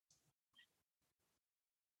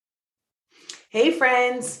Hey,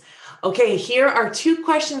 friends. Okay, here are two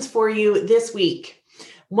questions for you this week.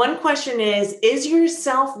 One question is your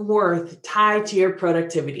self-worth tied to your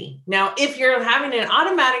productivity? Now, if you're having an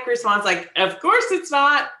automatic response like, of course it's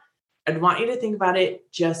not, I'd want you to think about it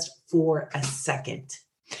just for a second.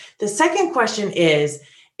 The second question is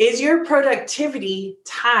your productivity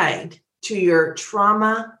tied to your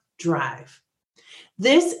trauma drive?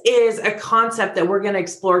 This is a concept that we're going to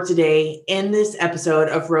explore today in this episode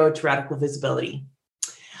of Road to Radical Visibility.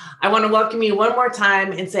 I want to welcome you one more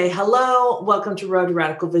time and say hello. Welcome to Road to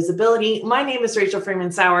Radical Visibility. My name is Rachel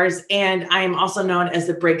Freeman Sowers, and I am also known as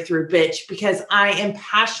the Breakthrough Bitch because I am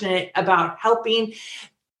passionate about helping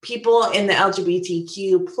people in the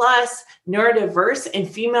LGBTQ plus, neurodiverse, and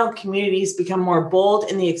female communities become more bold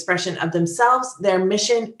in the expression of themselves, their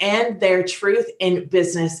mission, and their truth in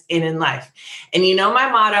business and in life. And you know, my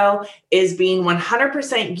motto is being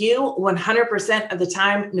 100% you, 100% of the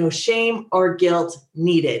time, no shame or guilt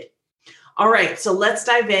needed. All right, so let's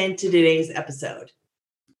dive into today's episode.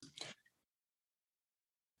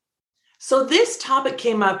 So this topic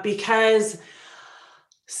came up because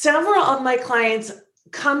several of my clients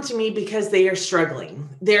come to me because they are struggling.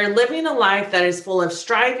 They're living a life that is full of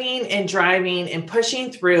striving and driving and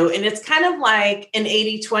pushing through. And it's kind of like an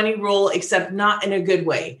 80-20 rule, except not in a good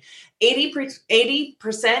way.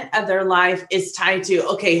 80% of their life is tied to,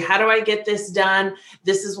 okay, how do I get this done?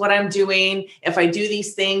 This is what I'm doing. If I do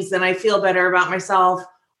these things, then I feel better about myself,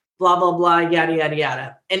 blah, blah, blah, yada, yada,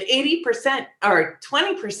 yada. And 20%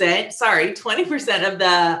 of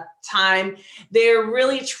the time, they're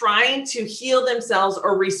really trying to heal themselves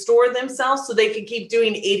or restore themselves so they can keep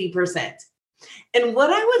doing 80%. And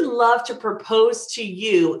what I would love to propose to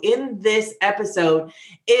you in this episode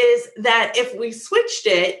is that if we switched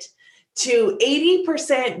it to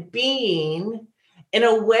 80% being in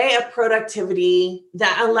a way of productivity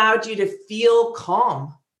that allowed you to feel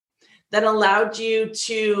calm, that allowed you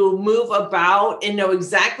to move about and know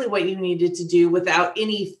exactly what you needed to do without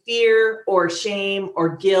any fear or shame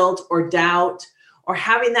or guilt or doubt or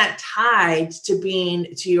having that tied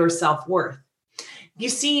to your self-worth. You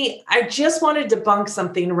see, I just want to debunk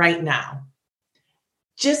something right now.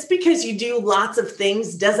 Just because you do lots of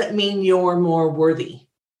things doesn't mean you're more worthy.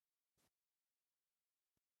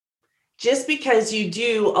 Just because you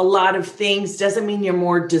do a lot of things doesn't mean you're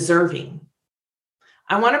more deserving.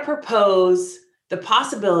 I want to propose the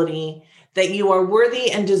possibility that you are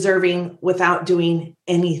worthy and deserving without doing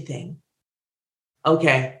anything.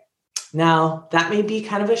 Okay, now that may be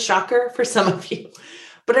kind of a shocker for some of you,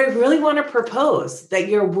 but I really want to propose that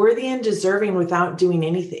you're worthy and deserving without doing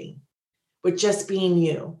anything, with just being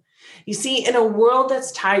you. You see, in a world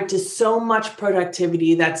that's tied to so much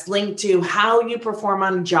productivity, that's linked to how you perform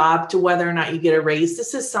on a job, to whether or not you get a raise,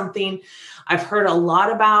 this is something I've heard a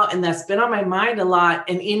lot about, and that's been on my mind a lot.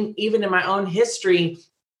 And even in my own history,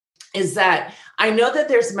 is that I know that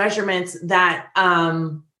there's measurements that I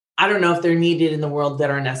don't know if they're needed in the world that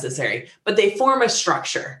are necessary, but they form a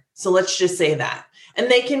structure. So let's just say that, and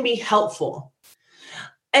they can be helpful.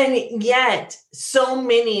 And yet, so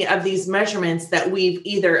many of these measurements that we've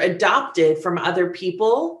either adopted from other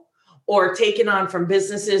people or taken on from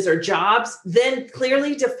businesses or jobs, then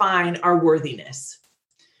clearly define our worthiness.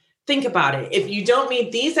 Think about it. If you don't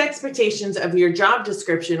meet these expectations of your job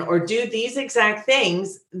description or do these exact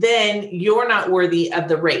things, then you're not worthy of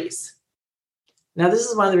the raise. Now, this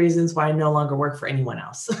is one of the reasons why I no longer work for anyone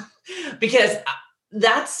else, because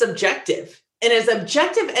that's subjective. And as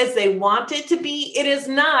objective as they want it to be, it is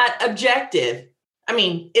not objective. I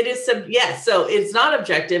mean, it is, so it's not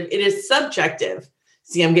objective. It is subjective.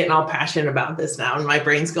 See, I'm getting all passionate about this now, and my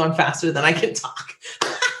brain's going faster than I can talk.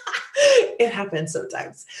 It happens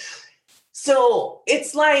sometimes. So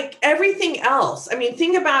it's like everything else. I mean,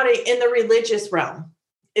 think about it in the religious realm.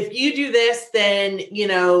 If you do this, then,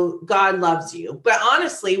 God loves you. But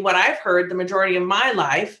honestly, what I've heard the majority of my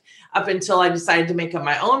life, up until I decided to make up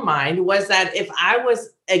my own mind, was that if I was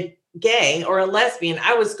a gay or a lesbian,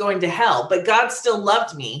 I was going to hell, but God still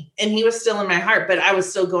loved me and he was still in my heart, but I was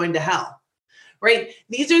still going to hell, right?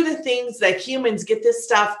 These are the things that humans get this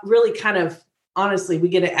stuff really kind of, honestly, we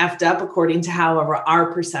get it effed up according to however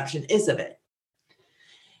our perception is of it.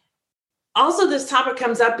 Also, this topic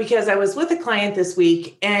comes up because I was with a client this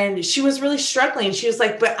week and she was really struggling. She was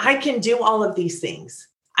like, but I can do all of these things.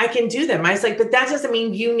 I can do them. I was like, but that doesn't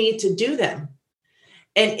mean you need to do them.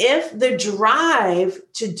 And if the drive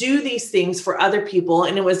to do these things for other people,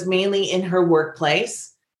 and it was mainly in her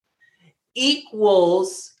workplace,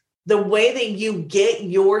 equals the way that you get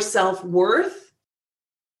your self-worth,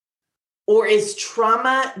 or is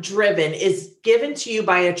trauma driven, is given to you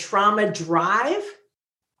by a trauma drive,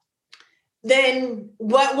 then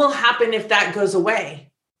what will happen if that goes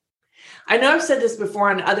away? I know I've said this before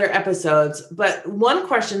on other episodes, but one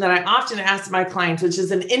question that I often ask my clients, which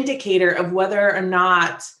is an indicator of whether or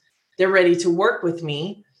not they're ready to work with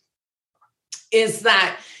me, is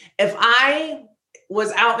that if I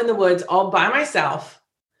was out in the woods all by myself,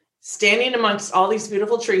 standing amongst all these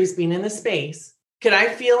beautiful trees, being in the space, could I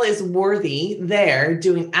feel as worthy there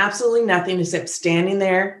doing absolutely nothing except standing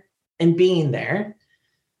there and being there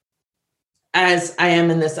as I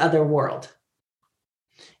am in this other world?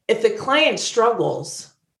 If the client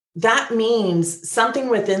struggles, that means something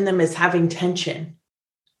within them is having tension.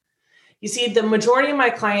 You see, the majority of my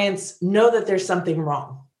clients know that there's something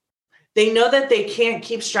wrong. They know that they can't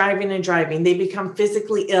keep striving and driving. They become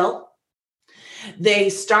physically ill. They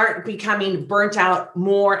start becoming burnt out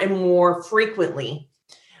more and more frequently.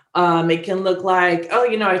 It can look like,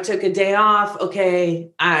 I took a day off,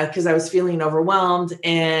 because I was feeling overwhelmed.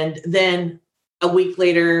 And then a week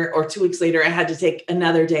later or 2 weeks later, I had to take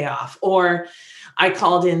another day off, or I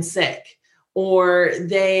called in sick, or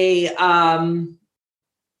they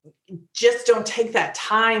just don't take that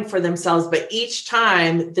time for themselves. But each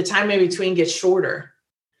time, the time in between gets shorter.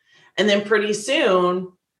 And then pretty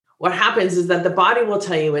soon, what happens is that the body will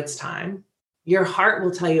tell you it's time. Your heart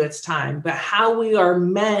will tell you it's time. But how we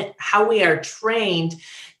are trained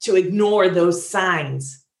to ignore those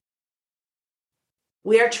signs.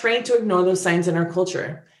 We are trained to ignore those signs in our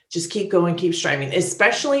culture. Just keep going, keep striving,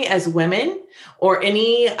 especially as women or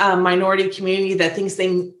any minority community that thinks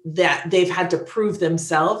that they've had to prove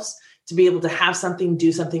themselves to be able to have something,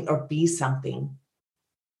 do something, or be something.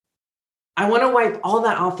 I want to wipe all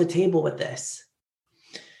that off the table with this.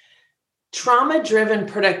 Trauma-driven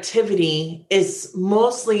productivity is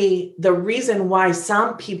mostly the reason why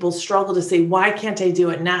some people struggle to say, why can't I do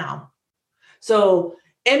it now? So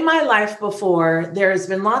in my life before, there has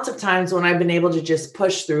been lots of times when I've been able to just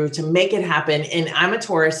push through to make it happen. And I'm a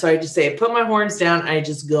Taurus, so I just say, put my horns down, I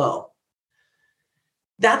just go.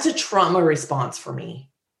 That's a trauma response for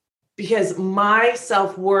me, because my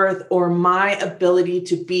self-worth or my ability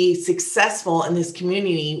to be successful in this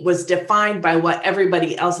community was defined by what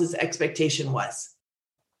everybody else's expectation was.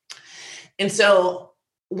 And so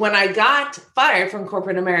when I got fired from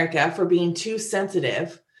corporate America for being too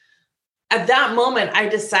sensitive, at that moment, I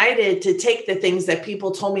decided to take the things that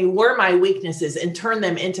people told me were my weaknesses and turn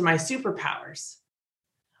them into my superpowers.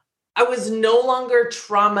 I was no longer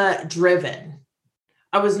trauma-driven.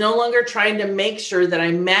 I was no longer trying to make sure that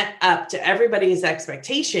I met up to everybody's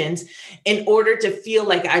expectations in order to feel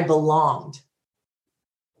like I belonged.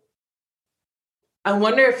 I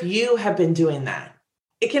wonder if you have been doing that.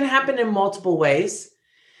 It can happen in multiple ways.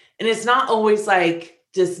 And it's not always like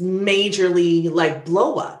just majorly like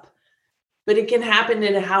blow up. But it can happen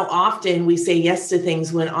in how often we say yes to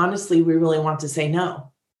things when honestly we really want to say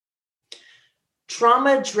no.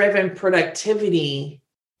 Trauma-driven productivity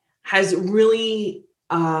has really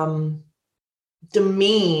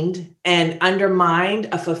demeaned and undermined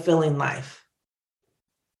a fulfilling life.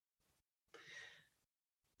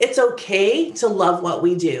 It's okay to love what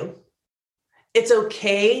we do. It's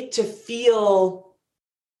okay to feel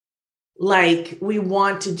like we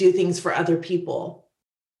want to do things for other people.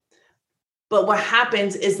 But what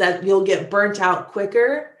happens is that you'll get burnt out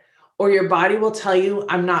quicker, or your body will tell you,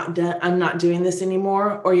 I'm not doing this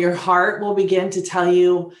anymore. Or your heart will begin to tell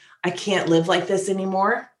you, I can't live like this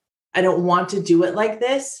anymore. I don't want to do it like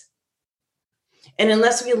this. And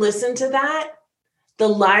unless we listen to that, the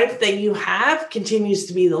life that you have continues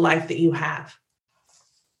to be the life that you have.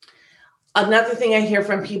 Another thing I hear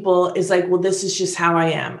from people is like, well, this is just how I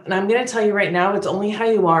am. And I'm going to tell you right now, it's only how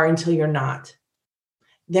you are until you're not.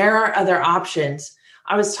 There are other options.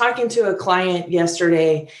 I was talking to a client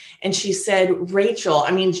yesterday and she said, Rachel,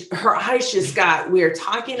 her eyes just we are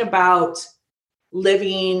talking about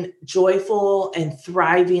living joyful and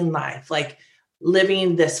thriving life, like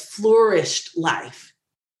living this flourished life.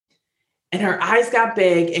 And her eyes got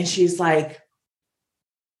big and she's like,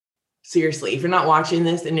 seriously, if you're not watching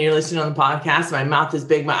this and you're listening on the podcast, my mouth is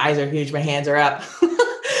big, my eyes are huge, my hands are up.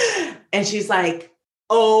 And she's like,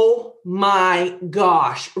 oh my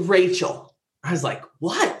gosh, Rachel. I was like,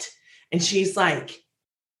 what? And she's like,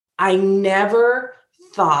 I never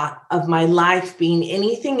thought of my life being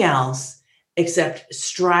anything else except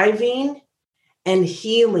striving and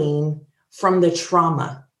healing from the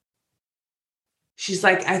trauma. She's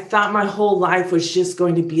like, I thought my whole life was just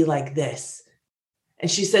going to be like this.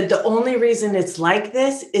 And she said, the only reason it's like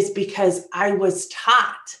this is because I was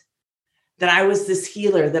taught that I was this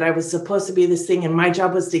healer, that I was supposed to be this thing, and my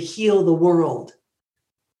job was to heal the world.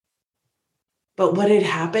 But what had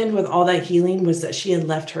happened with all that healing was that she had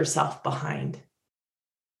left herself behind.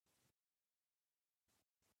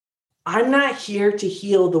 I'm not here to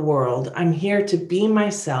heal the world. I'm here to be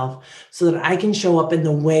myself so that I can show up in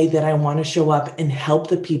the way that I want to show up and help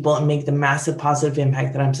the people and make the massive positive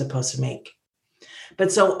impact that I'm supposed to make.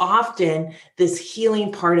 But so often, this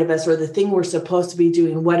healing part of us, or the thing we're supposed to be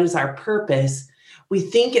doing, what is our purpose? We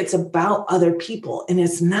think it's about other people, and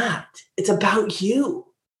it's not. It's about you.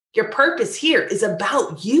 Your purpose here is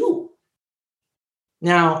about you.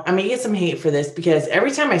 Now, I may get some hate for this because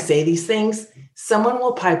every time I say these things, someone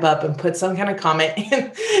will pipe up and put some kind of comment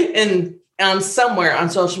in somewhere on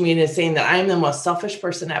social media saying that I'm the most selfish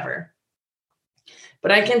person ever.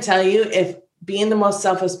 But I can tell you, if being the most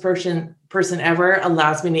selfish person ever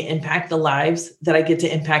allows me to impact the lives that I get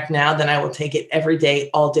to impact now, then I will take it every day,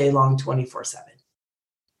 all day long, 24/7.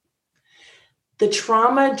 The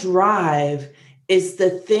trauma drive is the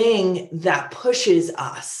thing that pushes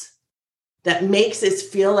us, that makes us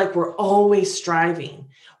feel like we're always striving.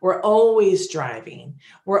 We're always driving.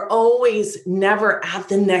 We're always never at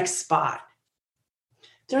the next spot.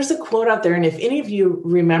 There's a quote out there, and if any of you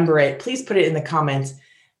remember it, please put it in the comments.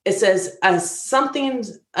 It says,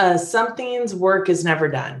 something's work is never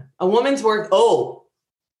done. A woman's work, oh,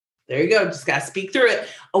 there you go. Just got to speak through it.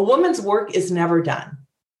 A woman's work is never done.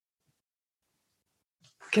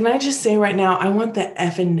 Can I just say right now, I want the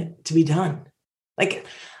effing to be done. Like,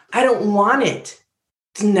 I don't want it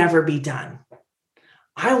to never be done.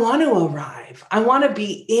 I want to arrive. I want to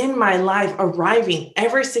be in my life, arriving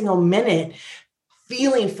every single minute,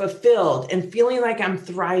 feeling fulfilled and feeling like I'm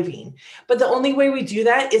thriving. But the only way we do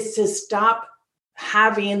that is to stop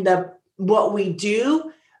having what we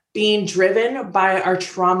do being driven by our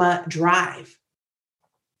trauma drive.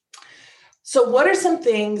 So what are some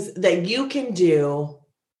things that you can do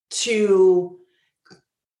to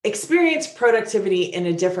experience productivity in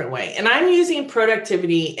a different way? And I'm using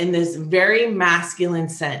productivity in this very masculine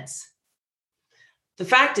sense. The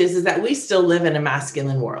fact is that we still live in a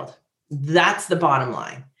masculine world. That's the bottom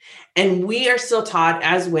line. And we are still taught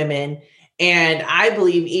as women, and I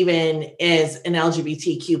believe even as an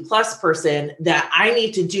LGBTQ plus person, that I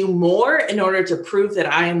need to do more in order to prove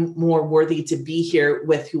that I'm more worthy to be here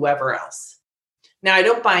with whoever else. Now, I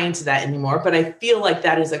don't buy into that anymore, but I feel like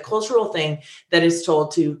that is a cultural thing that is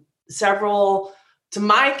told to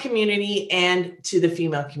my community and to the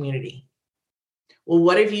female community. Well,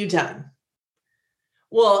 what have you done?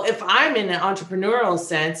 Well, if I'm in an entrepreneurial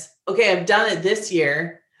sense, okay, I've done it this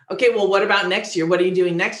year. Okay, well, what about next year? What are you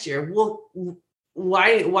doing next year? Well, why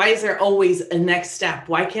is there always a next step?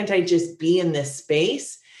 Why can't I just be in this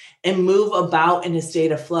space and move about in a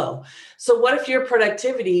state of flow? So what if your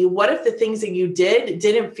productivity, what if the things that you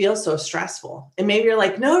didn't feel so stressful? And maybe you're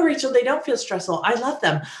like, no, Rachel, they don't feel stressful. I love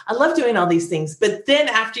them. I love doing all these things. But then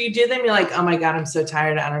after you do them, you're like, oh my God, I'm so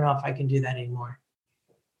tired. I don't know if I can do that anymore.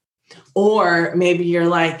 Or maybe you're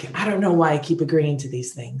like, I don't know why I keep agreeing to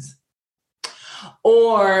these things.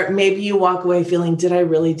 Or maybe you walk away feeling, did I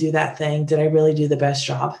really do that thing? Did I really do the best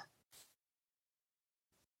job?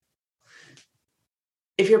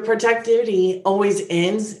 If your productivity always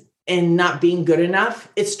ends in not being good enough,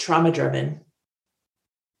 it's trauma driven.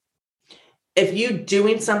 If you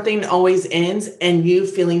doing something always ends and you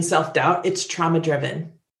feeling self-doubt, it's trauma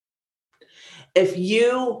driven. If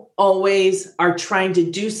you always are trying to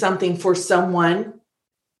do something for someone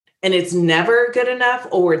and it's never good enough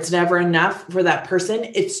or it's never enough for that person,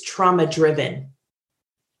 it's trauma driven.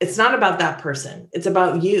 It's not about that person. It's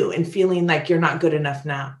about you and feeling like you're not good enough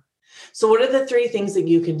now. So what are the 3 things that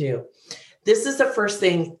you can do? This is the first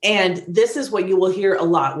thing, and this is what you will hear a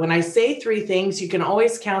lot. When I say 3 things, you can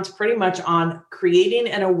always count pretty much on creating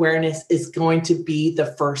an awareness is going to be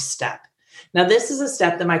the first step. Now, this is a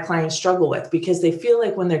step that my clients struggle with because they feel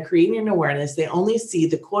like when they're creating an awareness, they only see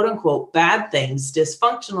the quote unquote bad things,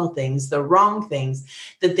 dysfunctional things, the wrong things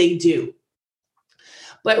that they do.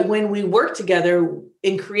 But when we work together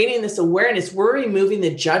in creating this awareness, we're removing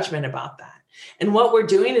the judgment about that. And what we're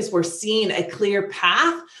doing is we're seeing a clear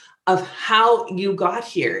path of how you got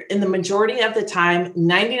here. And the majority of the time,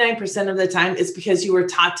 99% of the time, is because you were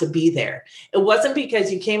taught to be there. It wasn't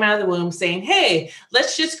because you came out of the womb saying, hey,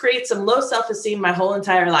 let's just create some low self-esteem my whole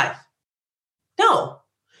entire life. No.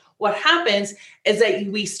 What happens is that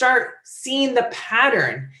we start seeing the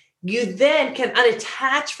pattern. You then can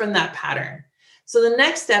unattach from that pattern. So the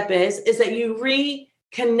next step is that you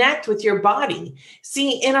reconnect with your body.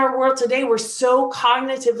 See, in our world today, we're so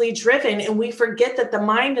cognitively driven and we forget that the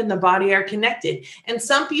mind and the body are connected. And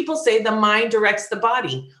some people say the mind directs the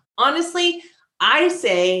body. Honestly, I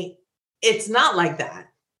say it's not like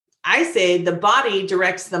that. I say the body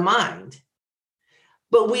directs the mind.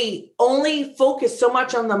 But we only focus so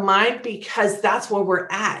much on the mind because that's where we're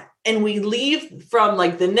at. And we leave from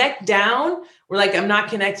like the neck down. We're like, I'm not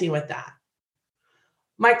connecting with that.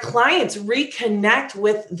 My clients reconnect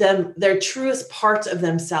with them, their truest parts of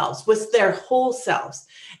themselves, with their whole selves.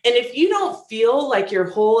 And if you don't feel like you're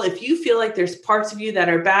whole, if you feel like there's parts of you that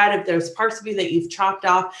are bad, if there's parts of you that you've chopped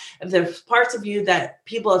off, if there's parts of you that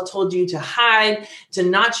people have told you to hide, to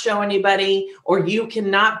not show anybody, or you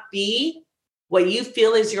cannot be what you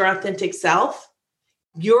feel is your authentic self,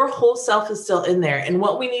 your whole self is still in there. And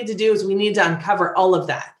what we need to do is we need to uncover all of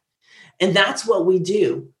that. And that's what we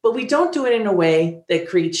do. But we don't do it in a way that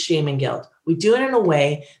creates shame and guilt. We do it in a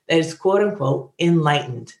way that is quote unquote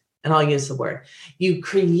enlightened. And I'll use the word. You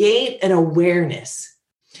create an awareness.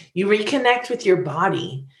 You reconnect with your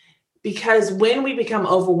body. Because when we become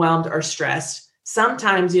overwhelmed or stressed,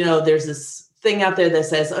 sometimes, there's this thing out there that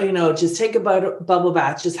says, just take a bubble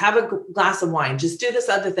bath, just have a glass of wine, just do this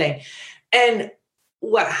other thing. And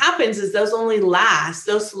what happens is those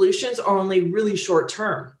solutions are only really short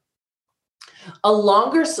term. A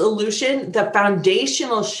longer solution, the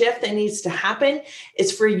foundational shift that needs to happen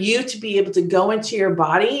is for you to be able to go into your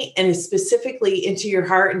body and specifically into your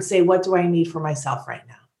heart and say, what do I need for myself right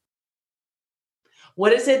now?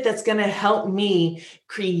 What is it that's going to help me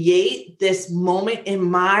create this moment in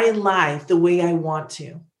my life the way I want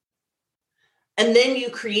to? And then you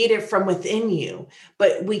create it from within you.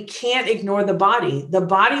 But we can't ignore the body. The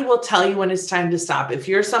body will tell you when it's time to stop. If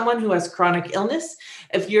you're someone who has chronic illness,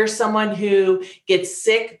 if you're someone who gets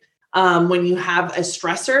sick when you have a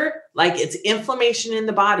stressor, like it's inflammation in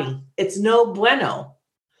the body, it's no bueno.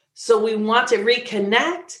 So we want to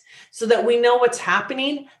reconnect so that we know what's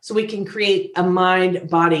happening, so we can create a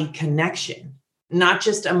mind-body connection, not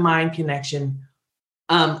just a mind connection,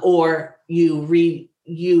 or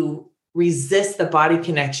you resist the body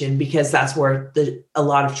connection because that's where a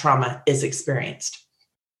lot of trauma is experienced.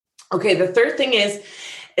 Okay, the third thing is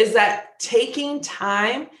that taking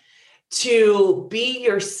time to be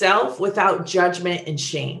yourself without judgment and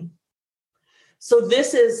shame. So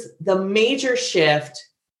this is the major shift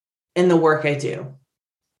in the work I do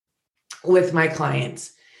with my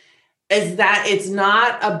clients, is that it's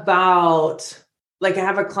not about, like I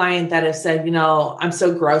have a client that has said, I'm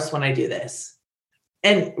so gross when I do this.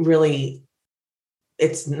 And really,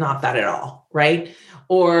 it's not that at all, right?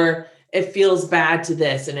 Or it feels bad to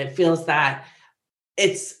this and it feels that.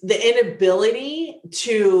 It's the inability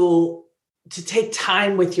to take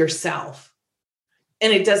time with yourself.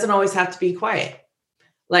 And it doesn't always have to be quiet.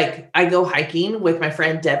 Like I go hiking with my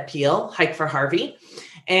friend Deb Peel, Hike for Harvey,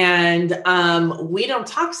 and we don't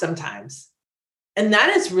talk sometimes. And that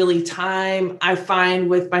is really time I find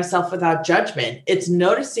with myself without judgment. It's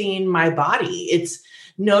noticing my body. It's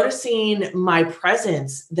noticing my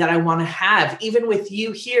presence that I want to have, even with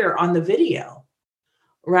you here on the video,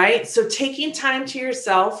 right? So taking time to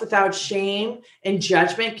yourself without shame and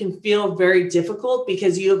judgment can feel very difficult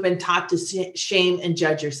because you have been taught to shame and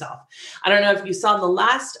judge yourself. I don't know if you saw the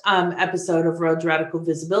last episode of Road to Radical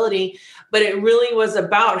Visibility, but it really was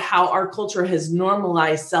about how our culture has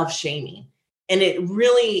normalized self-shaming. And it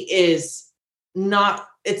really is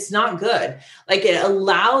it's not good. Like it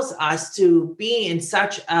allows us to be in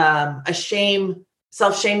such a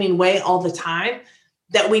self-shaming way all the time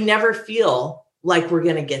that we never feel like we're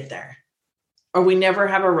going to get there, or we never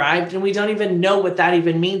have arrived. And we don't even know what that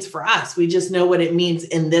even means for us. We just know what it means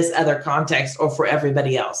in this other context, or for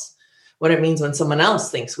everybody else, what it means when someone else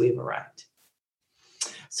thinks we've arrived.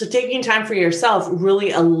 So taking time for yourself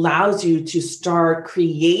really allows you to start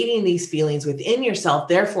creating these feelings within yourself,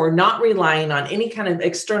 therefore not relying on any kind of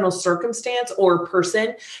external circumstance or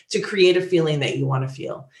person to create a feeling that you want to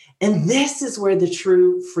feel. And this is where the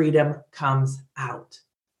true freedom comes out.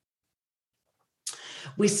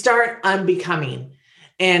 We start unbecoming,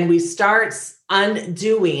 and we start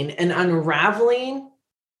undoing and unraveling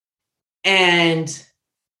and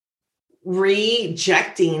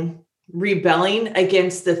rebelling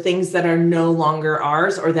against the things that are no longer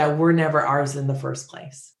ours, or that were never ours in the first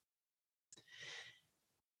place.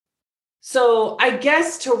 So I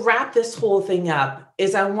guess to wrap this whole thing up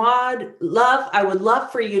is I would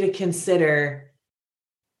love for you to consider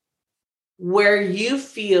where you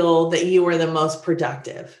feel that you are the most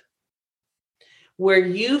productive, where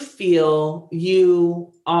you feel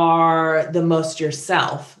you are the most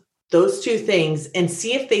yourself, those two things, and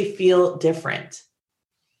see if they feel different.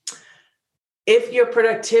 If your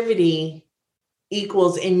productivity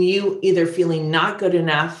equals in you either feeling not good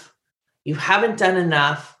enough, you haven't done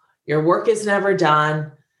enough, your work is never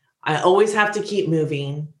done, I always have to keep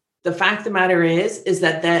moving, the fact of the matter is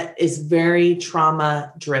that is very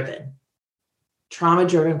trauma driven.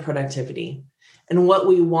 trauma-driven productivity. And what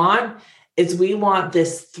we want is we want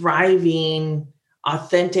this thriving,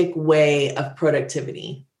 authentic way of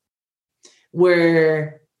productivity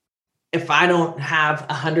where if I don't have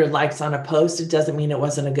 100 likes on a post, it doesn't mean it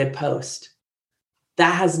wasn't a good post.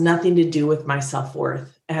 That has nothing to do with my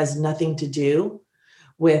self-worth. It has nothing to do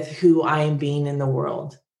with who I am being in the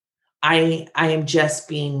world. I am just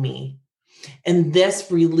being me. And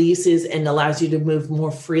this releases and allows you to move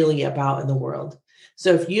more freely about in the world.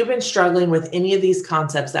 So if you've been struggling with any of these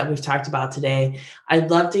concepts that we've talked about today, I'd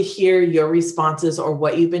love to hear your responses or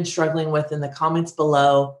what you've been struggling with in the comments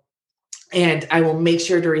below. And I will make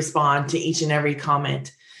sure to respond to each and every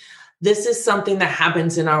comment. This is something that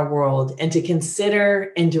happens in our world, and to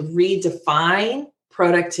consider and to redefine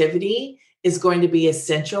productivity is going to be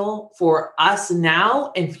essential for us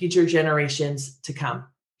now and future generations to come.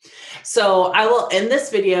 So I will end this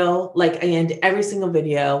video like I end every single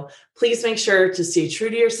video. Please make sure to stay true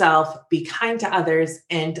to yourself, be kind to others,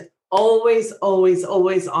 and always, always,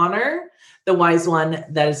 always honor the wise one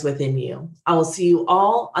that is within you. I will see you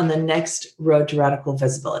all on the next Road to Radical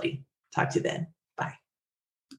Visibility. Talk to you then.